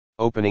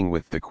Opening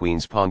with the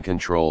queen's pawn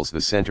controls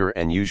the center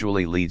and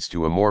usually leads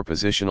to a more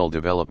positional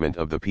development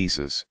of the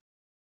pieces.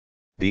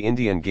 The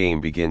Indian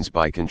game begins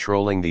by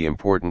controlling the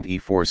important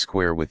e4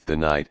 square with the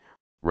knight,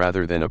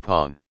 rather than a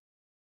pawn.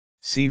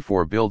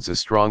 c4 builds a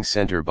strong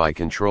center by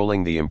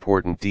controlling the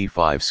important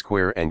d5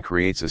 square and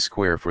creates a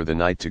square for the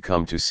knight to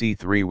come to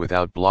c3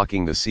 without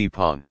blocking the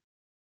c-pawn.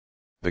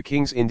 The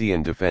king's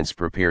Indian defense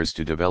prepares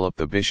to develop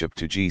the bishop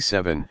to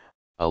g7,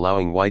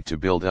 allowing white to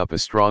build up a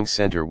strong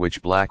center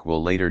which black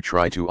will later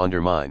try to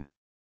undermine.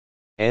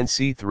 And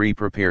c3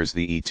 prepares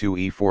the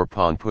e2-e4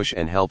 pawn push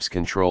and helps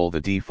control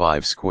the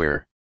d5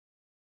 square.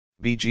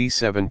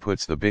 bg7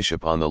 puts the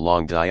bishop on the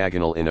long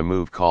diagonal in a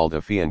move called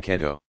a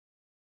fianchetto.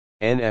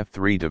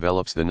 Nf3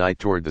 develops the knight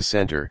toward the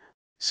center,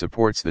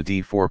 supports the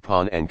d4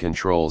 pawn and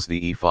controls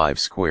the e5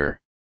 square.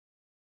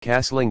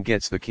 Castling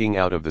gets the king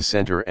out of the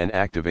center and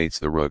activates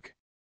the rook.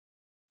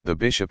 The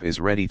bishop is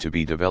ready to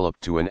be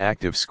developed to an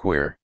active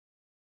square.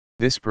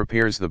 This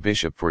prepares the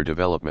bishop for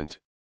development.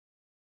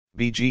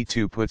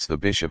 bg2 puts the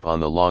bishop on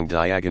the long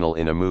diagonal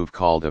in a move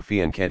called a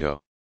fianchetto.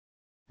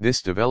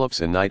 This develops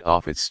a knight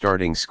off its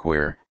starting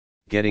square,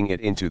 getting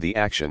it into the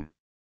action.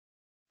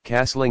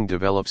 Castling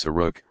develops a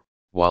rook,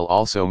 while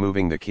also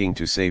moving the king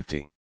to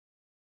safety.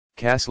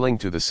 Castling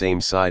to the same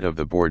side of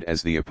the board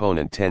as the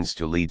opponent tends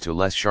to lead to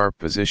less sharp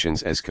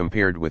positions as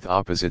compared with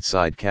opposite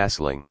side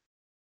castling.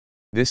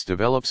 This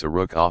develops a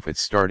rook off its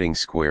starting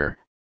square,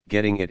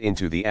 getting it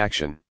into the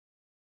action.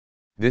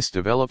 This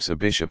develops a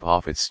bishop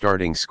off its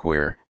starting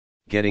square,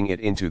 getting it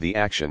into the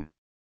action.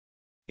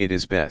 It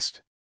is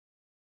best.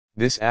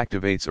 This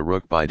activates a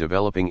rook by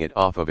developing it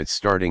off of its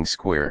starting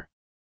square.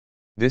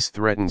 This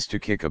threatens to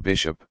kick a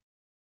bishop.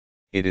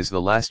 It is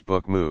the last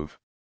book move.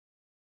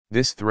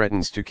 This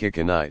threatens to kick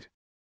a knight.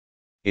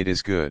 It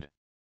is good.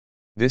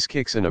 This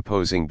kicks an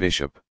opposing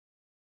bishop.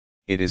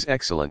 It is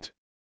excellent.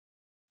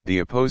 The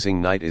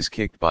opposing knight is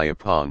kicked by a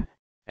pawn,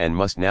 and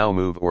must now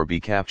move or be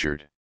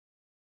captured.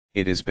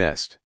 It is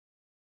best.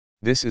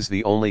 This is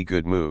the only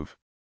good move.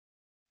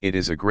 It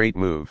is a great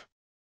move.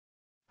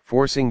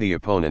 Forcing the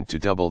opponent to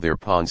double their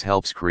pawns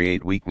helps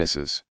create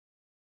weaknesses.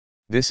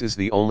 This is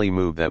the only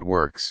move that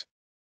works.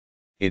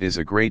 It is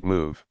a great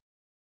move.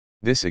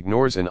 This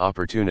ignores an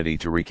opportunity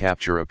to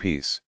recapture a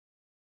piece.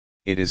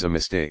 It is a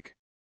mistake.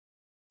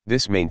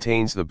 This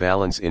maintains the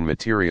balance in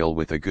material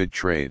with a good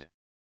trade.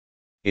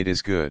 It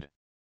is good.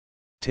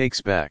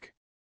 Takes back.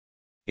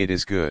 It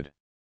is good.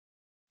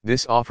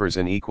 This offers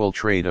an equal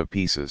trade of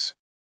pieces.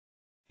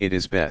 It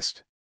is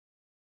best.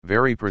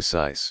 Very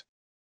precise.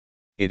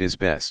 It is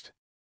best.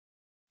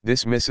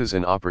 This misses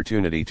an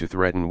opportunity to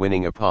threaten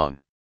winning a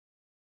pawn.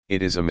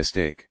 It is a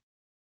mistake.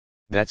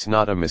 That's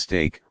not a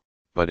mistake,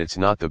 but it's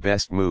not the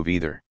best move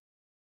either.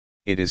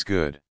 It is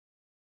good.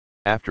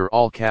 After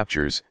all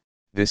captures,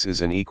 this is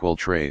an equal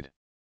trade.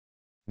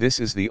 This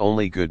is the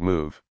only good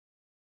move.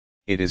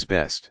 It is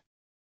best.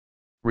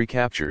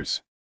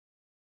 Recaptures.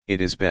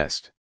 It is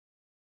best.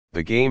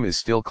 The game is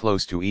still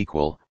close to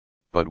equal,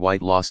 but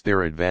white lost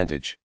their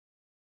advantage.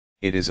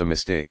 It is a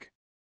mistake.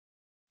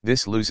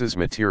 This loses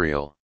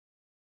material.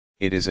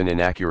 It is an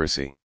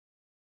inaccuracy.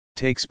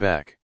 Takes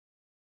back.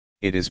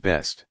 It is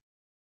best.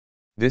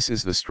 This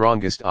is the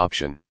strongest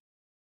option.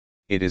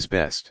 It is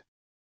best.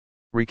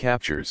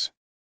 Recaptures.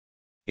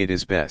 It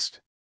is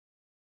best.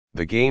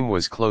 The game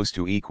was close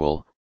to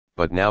equal,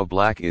 but now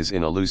black is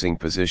in a losing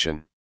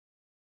position.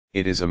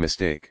 It is a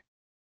mistake.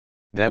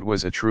 That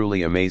was a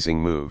truly amazing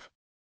move.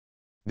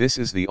 This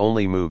is the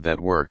only move that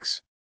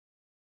works.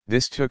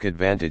 This took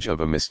advantage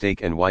of a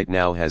mistake and white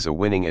now has a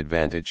winning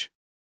advantage.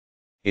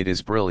 It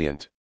is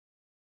brilliant.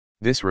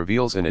 This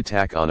reveals an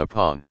attack on a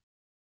pawn.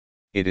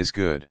 It is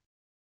good.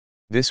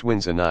 This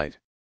wins a knight.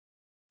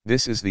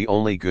 This is the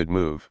only good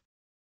move.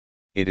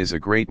 It is a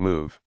great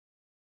move.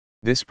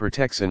 This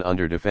protects an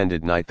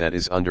underdefended knight that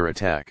is under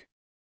attack.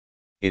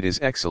 It is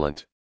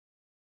excellent.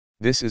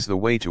 This is the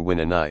way to win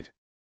a knight.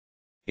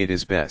 It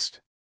is best.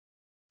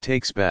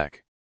 Takes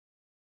back.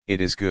 It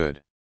is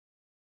good.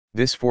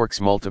 This forks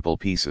multiple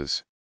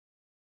pieces.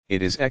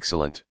 It is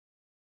excellent.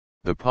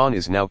 The pawn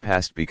is now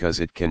passed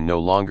because it can no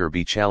longer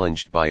be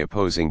challenged by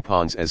opposing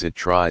pawns as it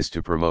tries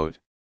to promote.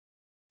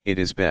 It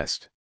is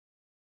best.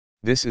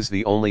 This is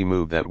the only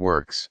move that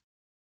works.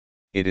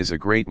 It is a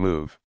great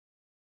move.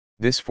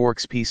 This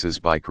forks pieces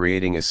by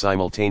creating a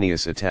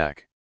simultaneous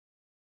attack.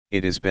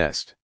 It is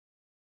best.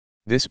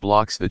 This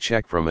blocks the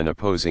check from an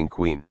opposing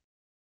queen.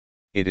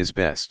 It is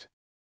best.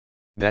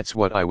 That's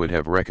what I would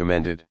have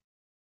recommended.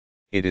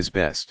 It is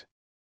best.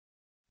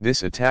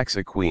 This attacks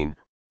a queen,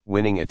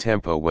 winning a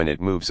tempo when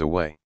it moves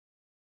away.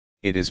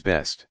 It is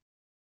best.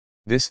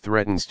 This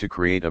threatens to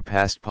create a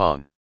passed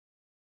pawn.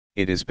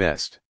 It is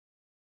best.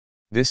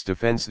 This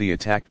defends the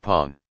attacked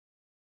pawn.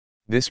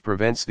 This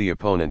prevents the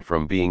opponent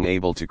from being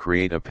able to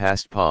create a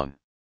passed pawn.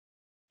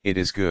 It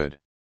is good.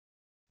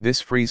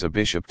 This frees a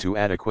bishop to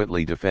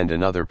adequately defend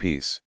another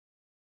piece.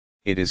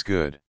 It is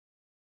good.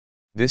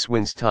 This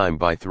wins time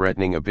by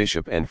threatening a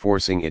bishop and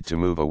forcing it to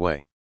move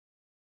away.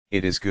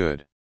 It is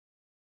good.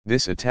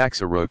 This attacks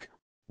a rook,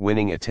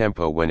 winning a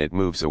tempo when it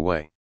moves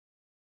away.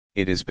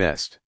 It is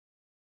best.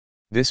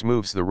 This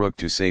moves the rook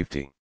to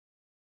safety.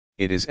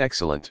 It is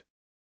excellent.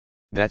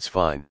 That's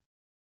fine.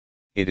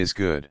 It is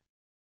good.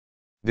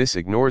 This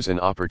ignores an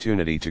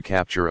opportunity to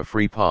capture a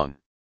free pawn.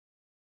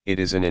 It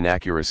is an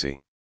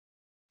inaccuracy.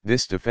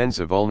 This defends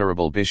a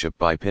vulnerable bishop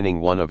by pinning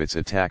one of its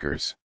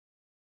attackers.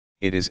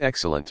 It is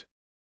excellent.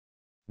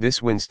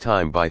 This wins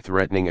time by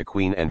threatening a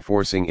queen and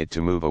forcing it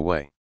to move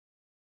away.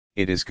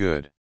 It is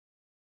good.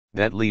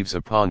 That leaves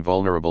a pawn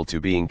vulnerable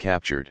to being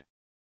captured.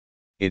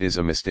 It is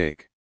a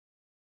mistake.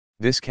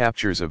 This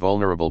captures a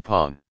vulnerable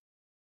pawn.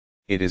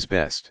 It is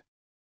best.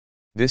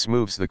 This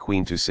moves the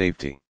queen to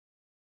safety.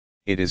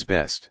 It is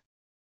best.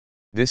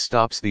 This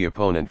stops the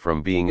opponent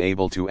from being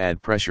able to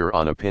add pressure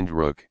on a pinned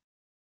rook.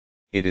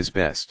 It is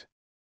best.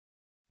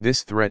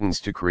 This threatens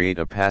to create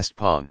a passed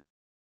pawn.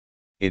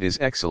 It is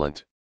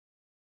excellent.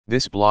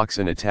 This blocks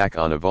an attack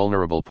on a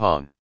vulnerable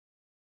pawn.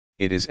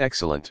 It is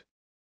excellent.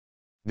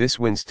 This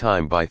wins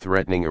time by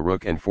threatening a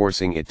rook and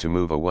forcing it to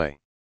move away.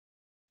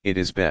 It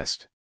is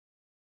best.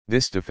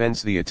 This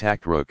defends the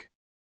attacked rook.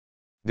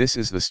 This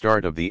is the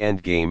start of the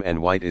endgame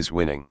and white is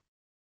winning.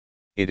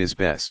 It is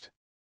best.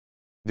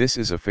 This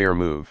is a fair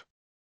move.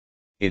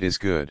 It is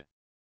good.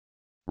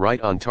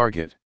 Right on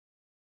target.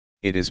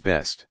 It is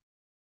best.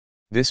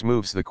 This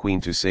moves the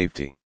queen to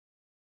safety.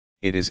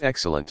 It is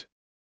excellent.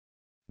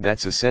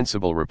 That's a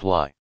sensible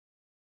reply.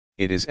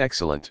 It is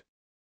excellent.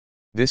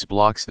 This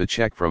blocks the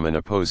check from an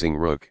opposing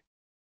rook.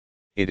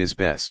 It is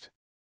best.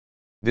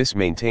 This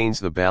maintains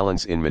the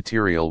balance in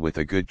material with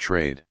a good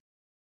trade.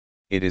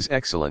 It is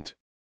excellent.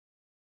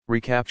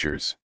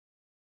 Recaptures.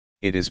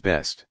 It is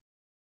best.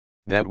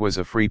 That was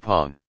a free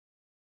pawn.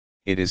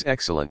 It is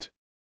excellent.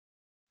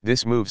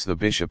 This moves the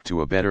bishop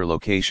to a better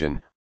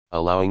location,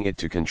 allowing it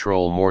to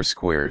control more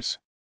squares.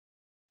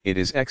 It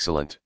is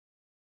excellent.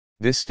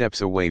 This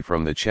steps away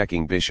from the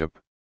checking bishop.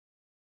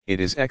 It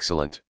is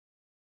excellent.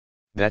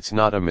 That's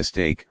not a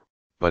mistake,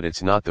 but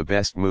it's not the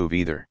best move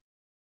either.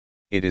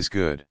 It is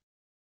good.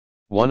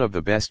 One of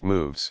the best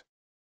moves.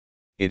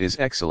 It is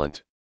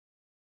excellent.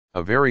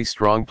 A very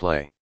strong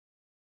play.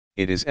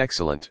 It is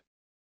excellent.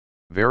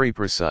 Very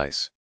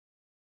precise.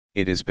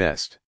 It is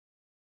best.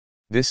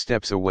 This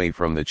steps away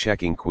from the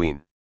checking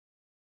queen.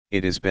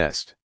 It is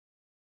best.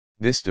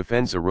 This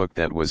defends a rook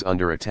that was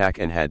under attack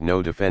and had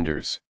no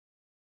defenders.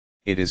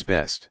 It is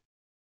best.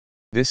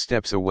 This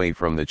steps away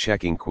from the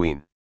checking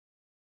queen.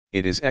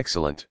 It is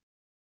excellent.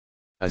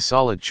 A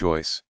solid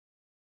choice.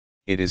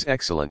 It is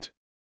excellent.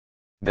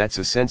 That's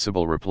a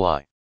sensible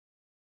reply.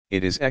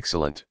 It is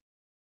excellent.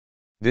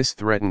 This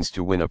threatens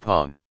to win a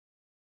pawn.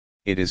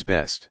 It is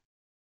best.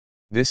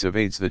 This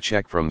evades the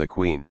check from the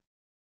queen.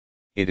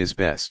 It is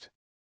best.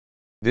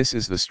 This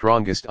is the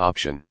strongest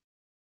option.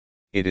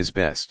 It is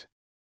best.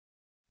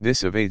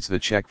 This evades the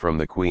check from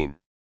the queen.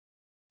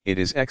 It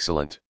is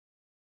excellent.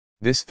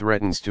 This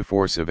threatens to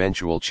force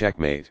eventual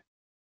checkmate.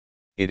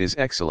 It is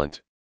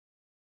excellent.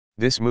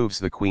 This moves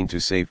the queen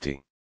to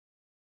safety.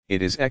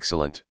 It is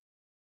excellent.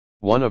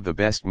 One of the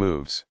best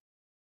moves.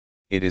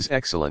 It is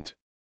excellent.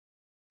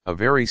 A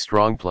very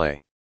strong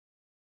play.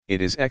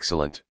 It is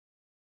excellent.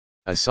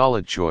 A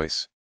solid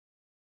choice.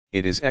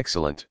 It is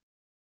excellent.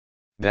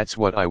 That's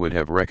what I would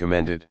have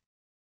recommended.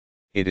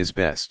 It is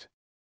best.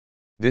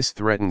 This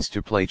threatens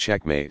to play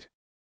checkmate.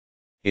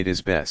 It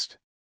is best.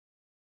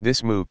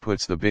 This move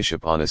puts the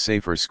bishop on a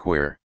safer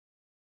square.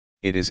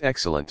 It is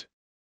excellent.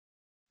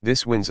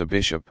 This wins a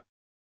bishop.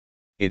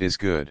 It is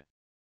good.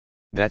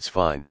 That's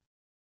fine.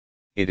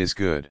 It is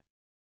good.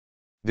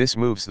 This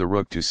moves the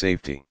rook to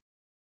safety.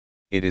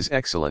 It is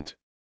excellent.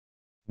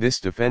 This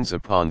defends a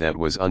pawn that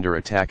was under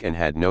attack and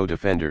had no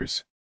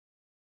defenders.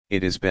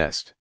 It is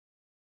best.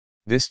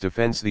 This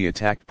defends the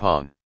attacked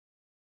pawn.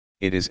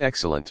 It is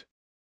excellent.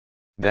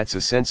 That's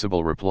a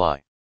sensible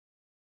reply.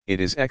 It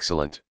is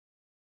excellent.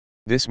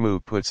 This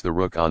move puts the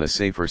rook on a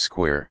safer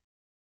square.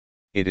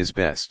 It is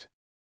best.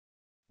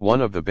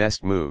 One of the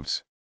best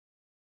moves.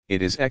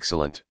 It is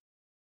excellent.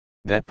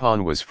 That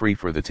pawn was free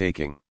for the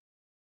taking.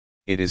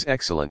 It is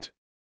excellent.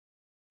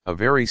 A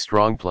very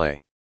strong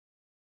play.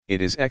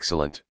 It is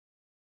excellent.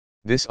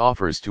 This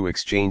offers to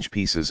exchange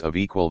pieces of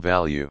equal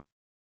value.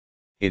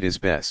 It is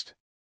best.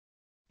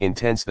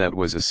 Intense. That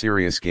was a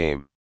serious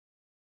game.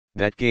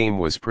 That game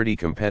was pretty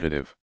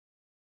competitive.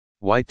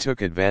 White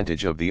took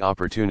advantage of the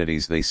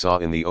opportunities they saw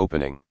in the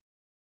opening.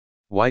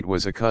 White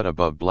was a cut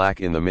above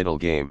black in the middle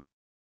game.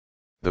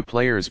 The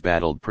players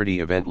battled pretty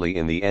evenly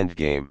in the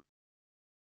endgame.